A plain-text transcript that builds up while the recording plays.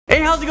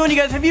Hey, how's it going, you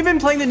guys? Have you been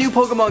playing the new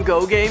Pokemon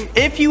Go game?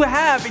 If you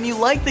have and you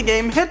like the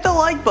game, hit the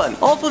like button.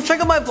 Also,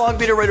 check out my vlog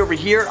video right over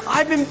here.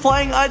 I've been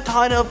playing a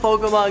ton of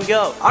Pokemon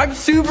Go. I'm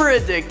super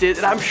addicted,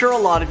 and I'm sure a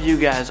lot of you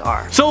guys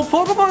are. So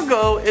Pokemon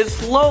Go is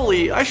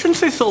slowly, I shouldn't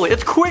say slowly,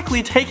 it's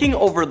quickly taking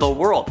over the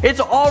world. It's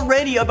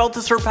already about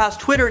to surpass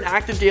Twitter in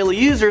active daily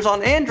users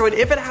on Android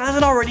if it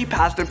hasn't already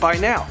passed it by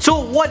now. So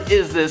what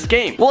is this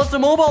game? Well, it's a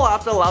mobile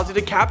app that allows you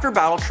to capture,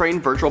 battle, train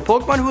virtual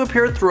Pokemon who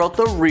appear throughout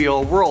the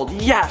real world.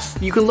 Yes,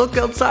 you can look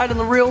outside in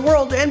the real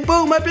world and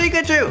boom, a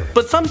Pikachu!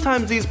 But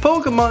sometimes these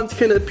Pokemons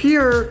can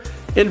appear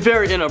in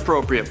very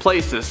inappropriate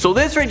places. So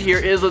this right here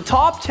is the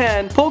top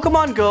 10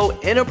 Pokemon Go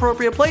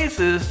inappropriate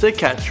places to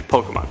catch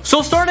Pokemon.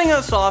 So starting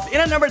us off,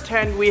 in at number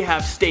 10 we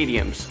have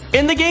stadiums.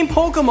 In the game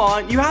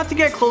Pokemon, you have to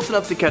get close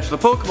enough to catch the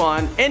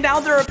Pokemon, and now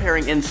they're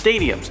appearing in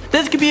stadiums.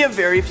 This could be a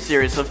very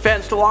serious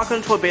offense to walk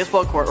onto a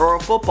baseball court or a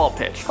football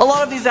pitch. A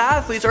lot of these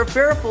athletes are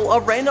fearful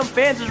of random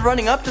fans just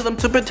running up to them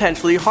to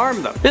potentially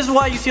harm them. This is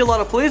why you see a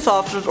lot of police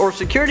officers or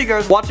security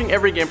guards watching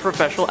every game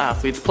professional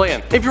athletes play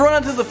in. If you run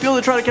onto the field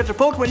to try to catch a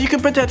Pokemon, you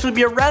could potentially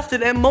be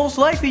arrested and most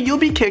likely you'll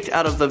be kicked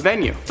out of the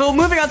venue. So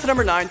moving on to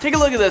number 9, take a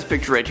look at this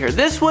picture right here.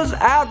 This was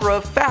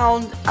Abra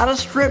found at a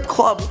strip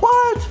club.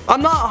 What?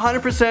 I'm not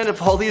 100%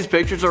 if all these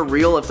pictures are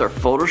real, if they're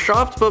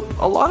photoshopped, but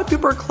a lot of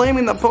people are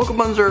claiming that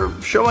Pokemons are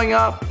showing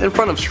up in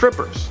front of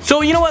strippers.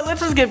 So you know what, let's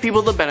just give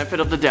people the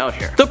benefit of the doubt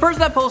here. The person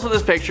that posted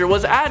this picture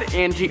was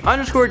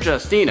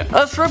 @Angie_Justina.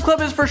 A strip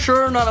club is for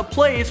sure not a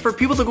place for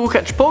people to go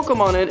catch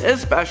Pokemon in,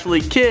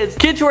 especially kids.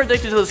 Kids who are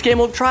addicted to this game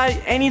will try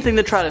anything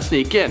to try to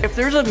sneak in. If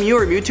there's a Mew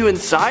or Mewtwo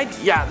inside,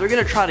 yeah, they're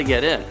gonna try to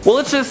get in. Well,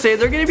 let's just say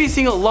they're gonna be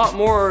seeing a lot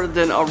more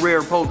than a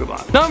rare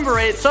Pokemon. Number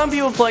 8, some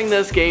people playing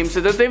this game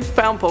said that they've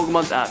found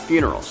Pokemons at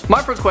funerals.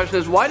 My first question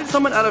is, why did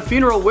someone at a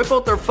funeral whip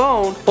out their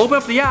phone, open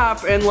up the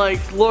app, and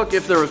like look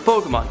if there was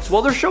Pokemons?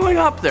 Well, they're showing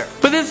up there.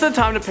 But this is the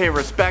time to pay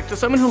respect to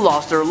someone who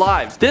lost their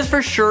lives. This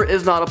for sure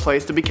is not a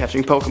place to be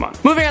catching Pokemon.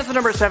 Moving on to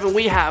number 7,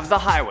 we have the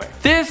highway.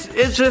 This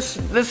is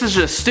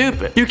just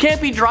stupid. You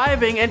can't be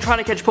driving and trying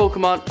to catch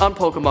Pokemon on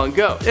Pokemon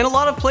Go. In a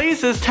lot of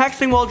places,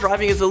 texting while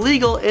driving is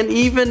illegal, and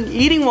even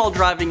eating while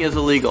driving is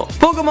illegal.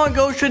 Pokemon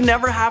Go should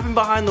never happen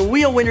behind the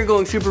wheel when you're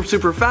going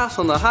super fast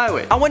on the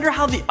highway. I wonder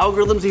how the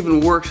algorithms even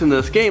works in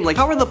this game. Like,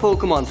 how are the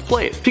Pokemons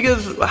placed?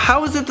 Because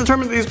how is it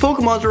determined that these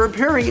Pokemons are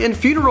appearing in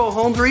funeral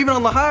homes or even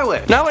on the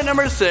highway? Now at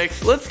number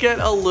 6, let's get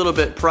a little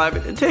bit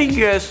private and take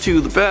you guys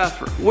to the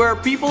bathroom, where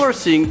people are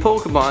seeing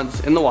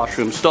Pokemons in the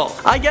washroom stall.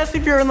 I guess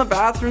if you're in the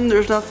bathroom,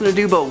 there's nothing to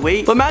do but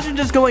wait. But imagine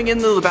just going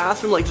into the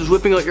bathroom, like just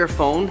whipping out your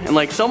phone, and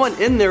like someone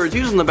in there is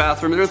using the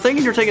bathroom, and they're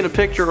thinking you're taking a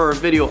picture or a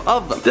video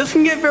of them. This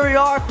can get very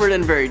awkward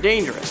and very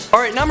dangerous.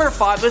 Alright, number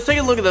 5, let's take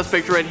a look at this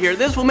picture right here.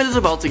 This woman is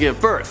about to give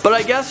birth, but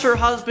I guess her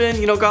husband,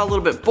 got a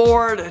little bit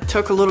bored. It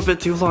took a little bit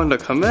too long to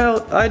come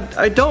out.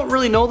 I don't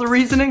really know the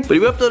reasoning, but he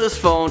whipped out his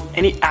phone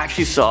and he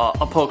actually saw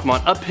a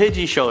Pokemon. A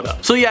Pidgey showed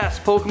up. So yes,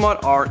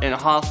 Pokemon are in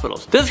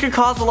hospitals. This could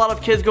cause a lot of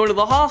kids going to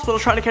the hospital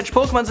trying to catch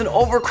Pokemons and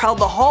overcrowd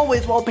the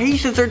hallways while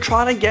patients are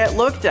trying to get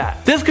looked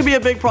at. This could be a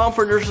big problem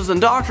for nurses and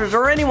doctors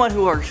or anyone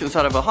who works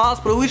inside of a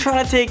hospital who's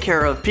trying to take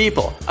care of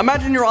people.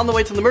 Imagine you're on the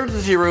way to the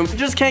emergency room, you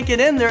just can't get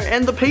in there,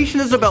 and the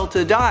patient is about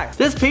to die.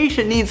 This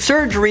patient needs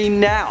surgery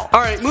now.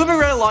 Alright, moving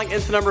right along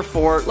into number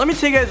 4, let me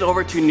take you guys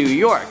over to New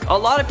York. A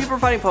lot of people are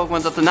finding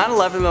Pokemons at the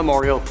 9/11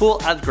 Memorial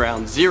Pool at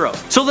Ground Zero.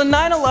 So the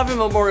 9/11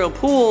 Memorial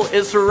Pool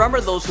is to remember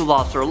those who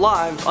lost their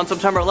lives on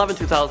September 11,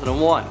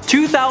 2001.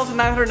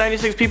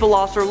 2,996 people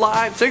lost their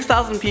lives,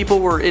 6,000 people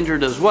were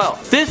injured as well.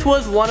 This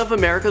was one of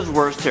America's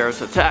worst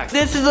terrorist attacks.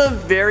 This is a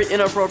very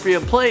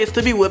inappropriate place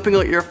to be whipping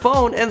out your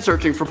phone and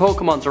searching for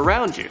Pokemons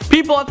around you.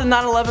 People at the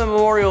 9/11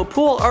 Memorial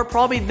Pool are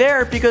probably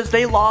there because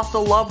they lost a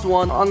loved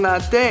one on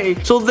that day,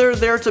 so they're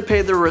there to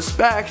pay their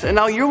respects, and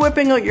now you're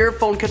whipping out your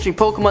phone catching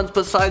Pokemons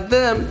beside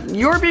them.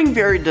 You're being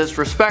very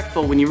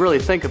disrespectful when you really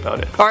think about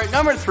it. Alright,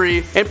 number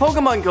 3, in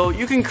Pokemon Go,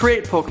 you can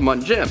create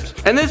Pokemon gyms.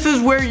 And this is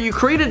where you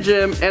create a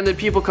gym and then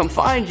people come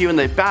find you and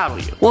they battle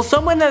you. Well,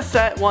 someone has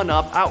set one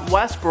up at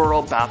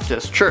Westboro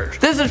Baptist Church.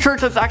 This is a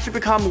church that's actually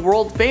become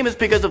world famous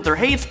because of their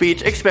hate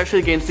speech, especially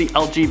against the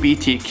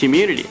LGBT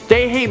community.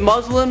 They hate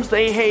Muslims,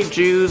 they hate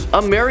Jews,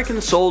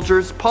 American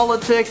soldiers,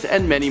 politics,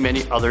 and many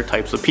other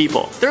types of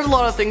people. There's a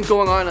lot of things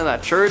going on in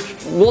that church.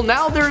 Well,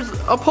 now there's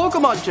a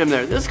Pokemon gym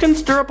there. This can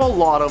stir up a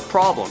lot of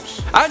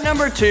problems. At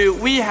number 2,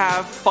 we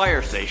have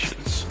fire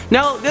stations.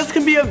 Now, this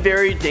can be a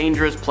very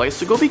dangerous place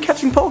to go be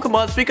catching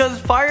Pokemons because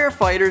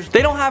firefighters,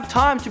 they don't have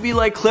time to be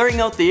like clearing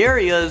out the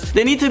areas.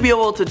 They need to be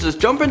able to just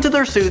jump into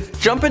their suits,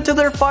 jump into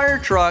their fire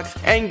trucks,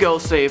 and go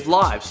save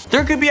lives.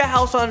 There could be a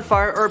house on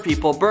fire or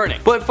people burning,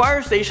 but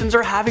fire stations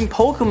are having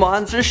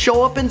Pokemons just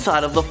show up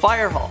inside of the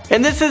fire hall.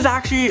 And this is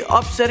actually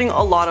upsetting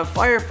a lot of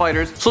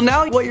firefighters. So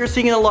now what you're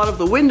seeing in a lot of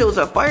the windows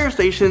at fire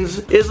stations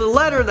is a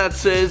letter that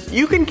says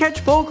you can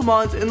catch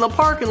Pokemons in the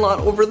parking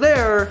lot over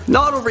there,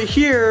 not over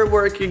here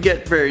where it could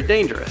get very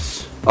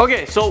dangerous.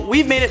 Okay, so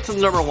we've made it to the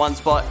 #1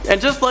 spot,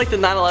 and just like the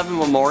 9/11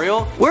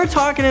 memorial, we're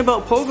talking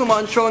about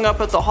Pokemon showing up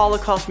at the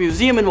Holocaust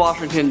Museum in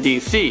Washington,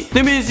 D.C.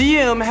 The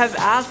museum has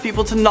asked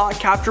people to not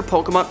capture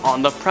Pokemon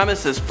on the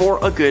premises for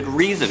a good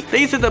reason.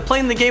 They said that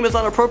playing the game is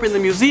not appropriate in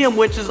the museum,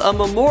 which is a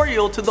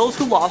memorial to those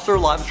who lost their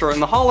lives during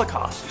the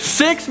Holocaust.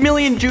 6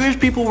 million Jewish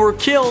people were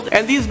killed,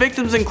 and these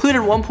victims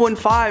included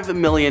 1.5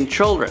 million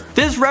children.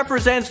 This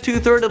represents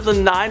 2/3 of the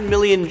 9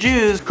 million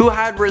Jews who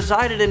had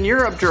resided in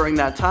Europe during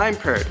that time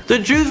period. The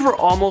Jews were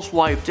almost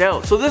wiped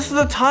out, so this is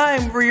the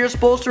time where you're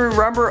supposed to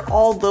remember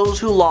all those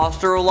who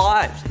lost their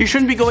lives. You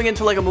shouldn't be going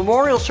into like a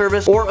memorial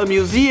service or a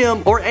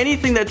museum or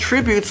anything that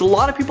tributes a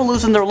lot of people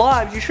losing their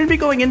lives. You shouldn't be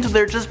going into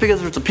there just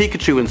because there's a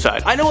Pikachu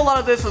inside. I know a lot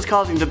of this is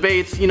causing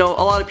debates, you know,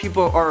 a lot of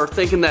people are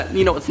thinking that,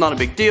 you know, it's not a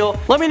big deal.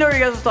 Let me know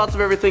your guys' thoughts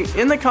of everything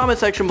in the comment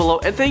section below,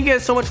 and thank you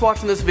guys so much for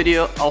watching this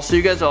video. I'll see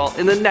you guys all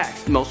in the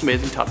next most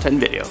amazing top 10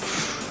 video.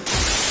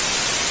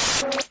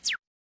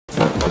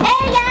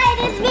 Hey guys,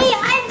 it's me,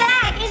 I'm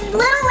back. It's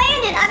Little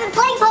Landon. I've been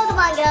playing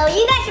Pokemon Go.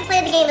 You guys should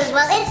play the game as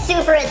well. It's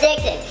super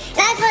addictive.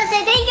 And I just want to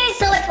say thank you guys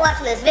so much for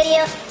watching this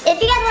video.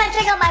 If you guys want to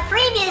check out my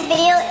previous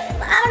video,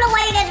 I don't know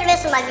why you guys are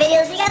missing my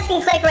videos. You guys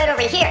can click right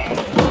over here.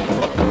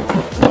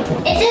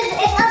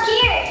 It's up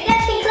here. You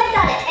guys can click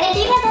on it. And if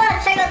you guys want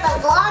to check out the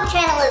vlog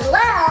channel as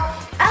well,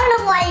 I don't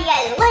know why you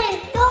guys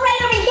wouldn't. Go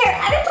right over here.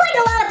 I've been playing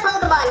a lot of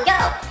Pokemon Go.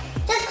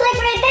 Just click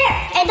right there.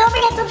 And don't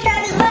forget to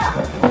subscribe as well.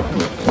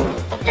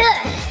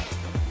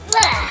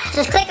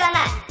 Just click on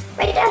that.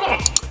 Right down here.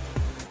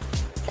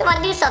 Come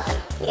on, do something.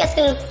 You guys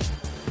can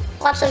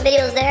watch some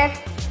videos there.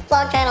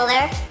 Vlog channel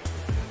there.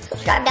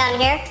 Subscribe down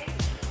here.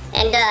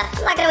 And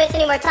I'm not gonna waste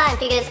any more time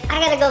because I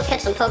gotta go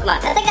catch some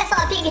Pokemon. I think I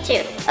saw a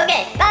Pikachu.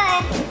 Okay,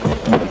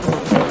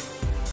 bye.